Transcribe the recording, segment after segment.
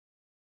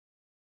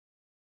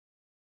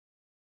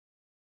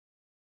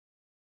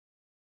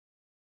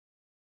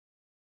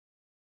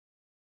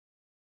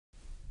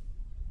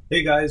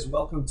Hey guys,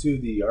 welcome to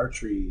the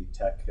archery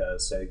tech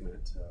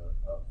segment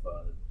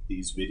of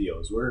these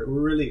videos. We're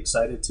really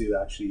excited to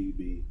actually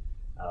be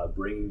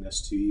bringing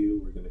this to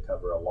you. We're going to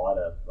cover a lot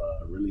of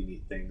really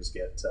neat things,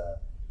 get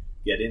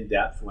in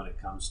depth when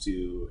it comes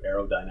to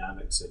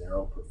aerodynamics and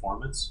aero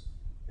performance,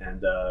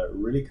 and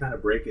really kind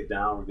of break it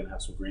down. We're going to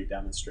have some great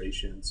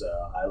demonstrations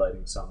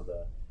highlighting some of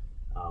the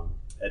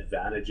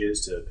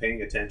advantages to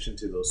paying attention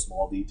to those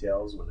small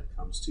details when it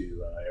comes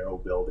to aero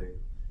building.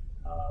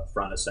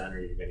 Front of center,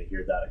 you're going to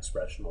hear that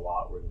expression a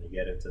lot. We're going to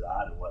get into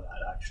that and what that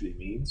actually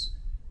means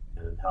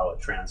and how it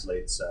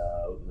translates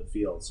out in the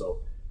field. So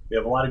we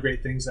have a lot of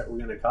great things that we're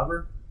going to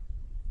cover.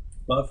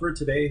 But for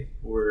today,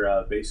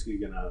 we're basically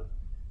going to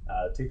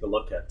take a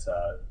look at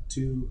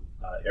two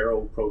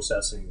aero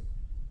processing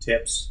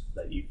tips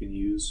that you can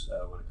use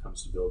when it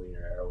comes to building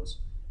your arrows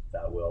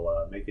that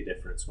will make a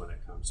difference when it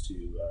comes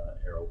to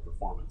aero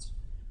performance.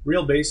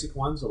 Real basic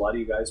ones. A lot of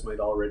you guys might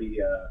already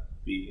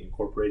be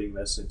incorporating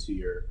this into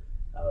your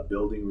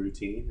building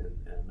routine,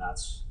 and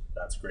that's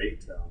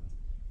great.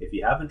 If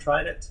you haven't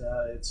tried it,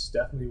 it's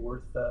definitely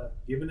worth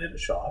giving it a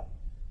shot.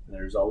 And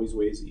there's always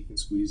ways that you can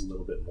squeeze a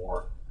little bit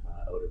more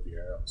out of your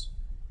arrows.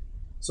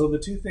 So the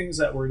two things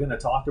that we're going to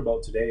talk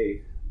about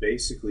today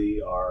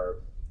basically are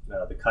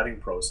the cutting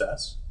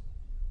process,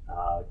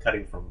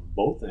 cutting from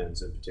both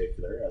ends in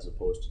particular as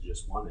opposed to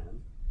just one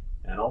end,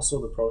 and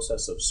also the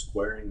process of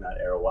squaring that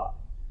arrow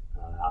up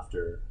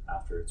after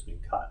it's been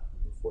cut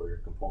before your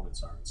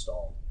components are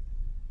installed.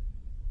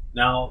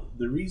 Now,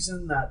 the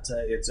reason that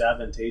it's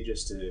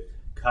advantageous to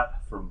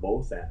cut from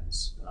both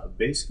ends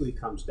basically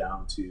comes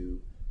down to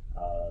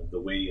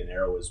the way an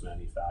arrow is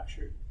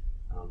manufactured.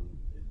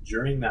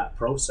 During that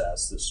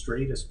process, the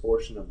straightest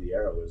portion of the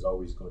arrow is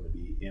always going to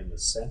be in the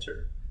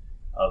center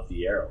of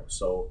the arrow.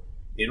 So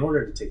in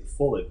order to take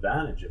full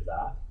advantage of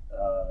that,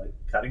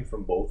 cutting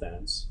from both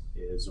ends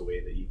is a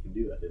way that you can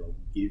do it. It'll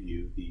give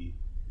you the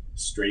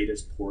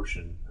straightest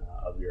portion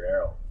of your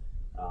arrow.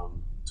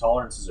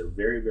 Tolerances are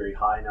very, very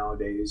high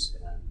nowadays,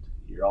 and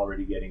you're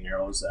already getting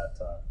arrows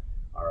that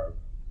are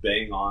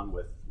bang on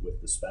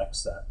with the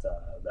specs that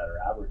are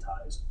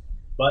advertised.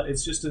 But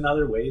it's just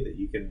another way that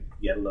you can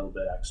get a little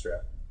bit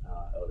extra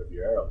out of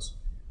your arrows.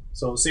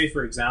 So say,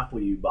 for example,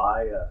 you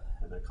buy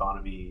an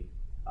economy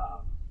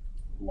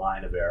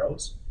line of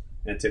arrows,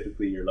 and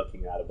typically you're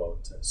looking at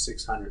about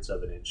 6/100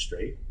 of an inch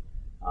straight,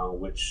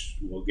 which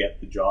will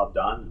get the job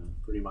done in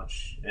pretty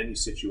much any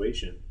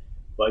situation.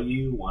 But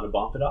you want to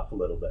bump it up a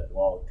little bit.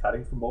 Well,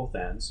 cutting from both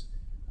ends,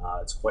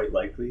 it's quite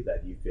likely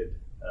that you could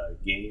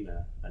gain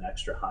an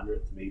extra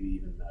 100th, maybe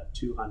even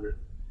 200th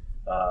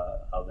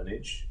of an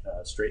inch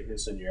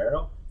straightness in your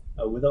arrow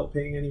without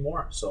paying any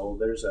more. So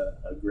there's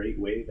a great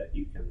way that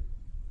you can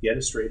get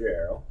a straighter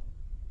arrow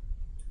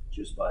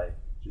just by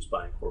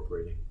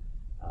incorporating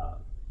a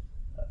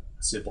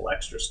simple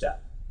extra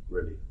step,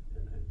 really,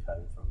 and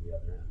cutting from the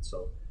other end.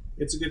 So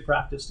it's a good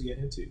practice to get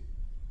into.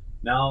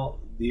 Now,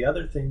 the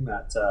other thing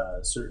that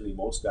certainly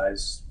most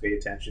guys pay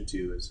attention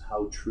to is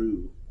how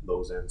true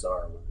those ends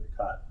are when they're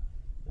cut.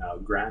 Now,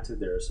 granted,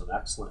 there are some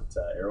excellent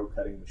arrow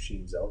cutting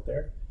machines out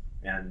there,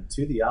 and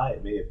to the eye,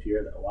 it may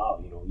appear that, wow,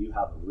 you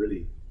have a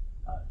really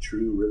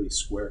true, really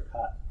square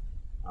cut.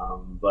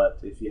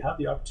 But if you have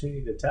the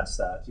opportunity to test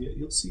that,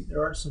 you'll see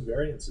there are some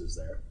variances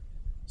there.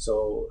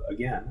 So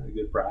again, a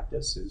good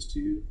practice is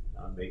to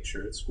make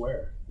sure it's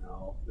square.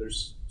 Now,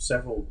 there's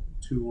several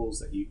tools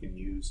that you can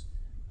use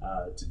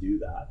to do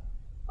that.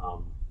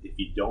 If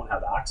you don't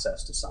have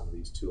access to some of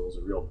these tools,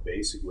 a real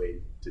basic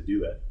way to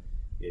do it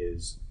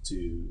is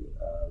to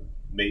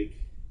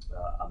make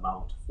a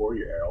mount for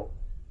your arrow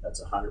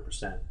that's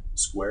 100%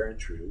 square and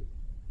true.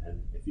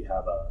 And if you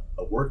have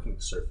a working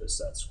surface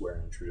that's square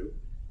and true,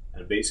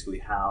 and basically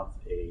have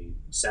a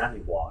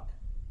sanding block,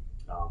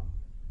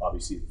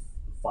 obviously the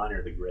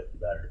finer the grit, the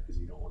better, because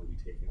you don't want to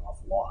be taking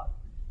off a lot.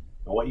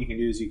 And what you can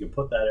do is you can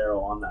put that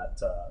arrow on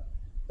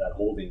that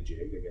holding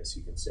jig, I guess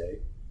you can say,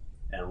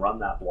 and run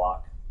that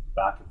block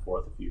back and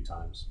forth a few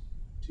times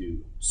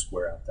to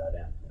square up that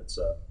end. It's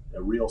a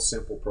real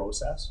simple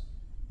process,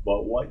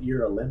 but what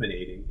you're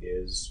eliminating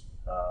is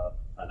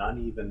an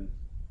uneven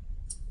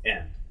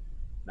end.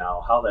 Now,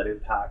 how that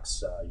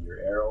impacts your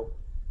arrow,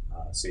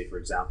 say for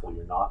example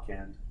your nock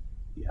end,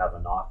 you have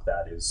a nock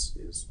that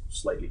is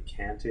slightly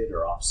canted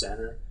or off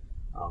center,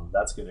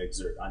 that's going to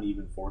exert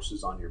uneven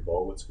forces on your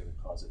bow. It's going to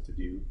cause it to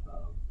do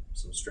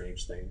some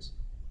strange things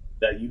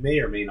that you may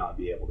or may not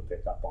be able to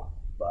pick up on,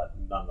 but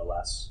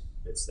nonetheless,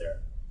 it's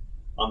there.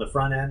 On the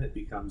front end, it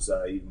becomes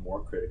even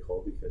more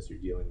critical because you're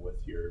dealing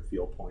with your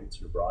field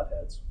points or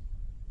broadheads,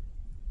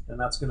 and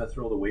that's going to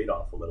throw the weight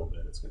off a little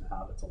bit. It's going to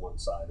have it to one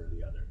side or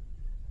the other.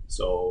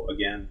 So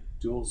again,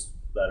 tools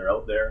that are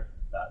out there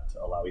that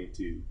allow you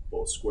to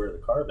both square the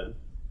carbon,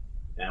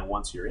 and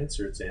once your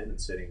insert's in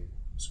and sitting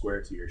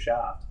square to your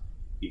shaft,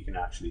 you can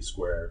actually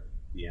square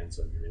the ends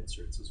of your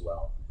inserts as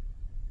well.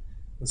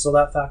 And so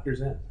that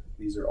factors in.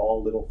 These are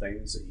all little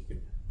things that you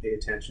can pay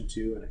attention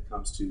to when it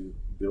comes to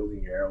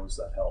building your arrows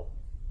that help.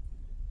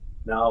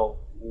 Now,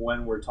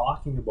 when we're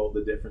talking about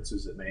the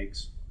differences it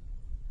makes,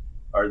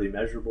 Are they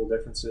measurable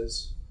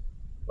differences?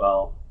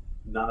 Well,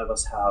 none of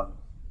us have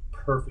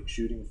perfect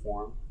shooting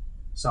form.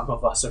 Some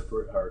of us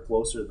are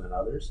closer than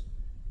others.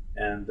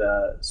 And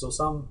so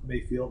some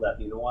may feel that,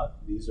 you know what,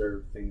 these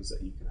are things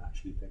that you can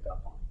actually pick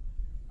up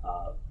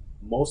on.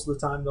 Most of the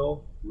time,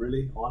 though,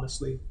 really,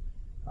 honestly,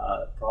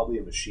 probably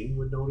a machine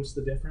would notice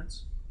the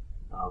difference.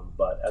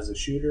 But as a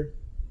shooter,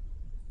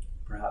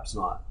 perhaps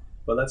not.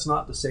 But that's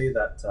not to say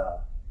that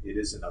it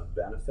isn't of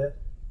benefit.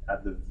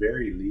 At the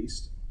very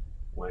least,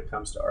 when it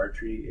comes to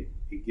archery,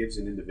 it gives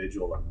an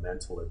individual a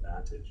mental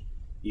advantage.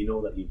 You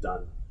know that you've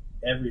done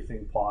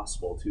everything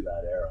possible to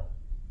that arrow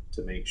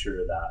to make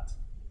sure that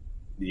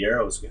the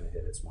arrow is going to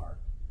hit its mark,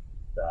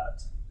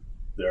 that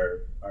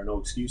there are no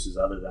excuses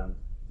other than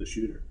the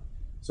shooter.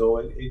 So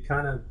it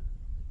kind of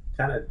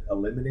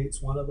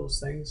eliminates one of those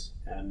things.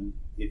 And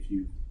if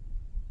you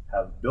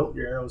have built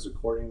your arrows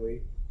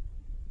accordingly,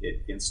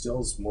 it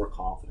instills more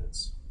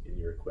confidence in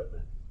your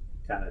equipment.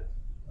 It kind of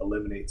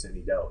eliminates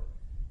any doubt.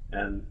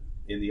 And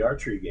in the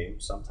archery game,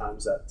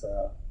 sometimes that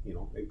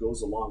it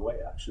goes a long way.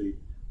 Actually,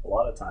 a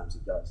lot of times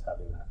it does,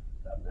 having that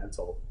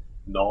mental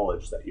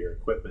knowledge that your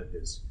equipment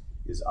is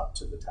up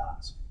to the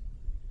task.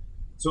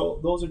 So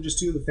those are just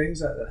two of the things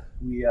that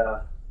we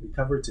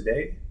covered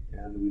today,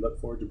 and we look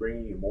forward to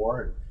bringing you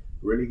more and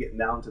really getting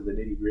down to the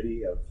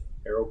nitty-gritty of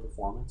arrow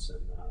performance.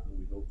 And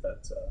we hope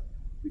that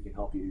we can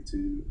help you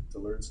to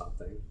learn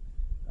something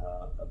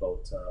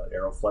about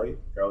arrow flight,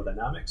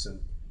 aerodynamics, and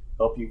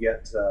help you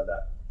get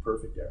that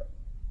perfect arrow.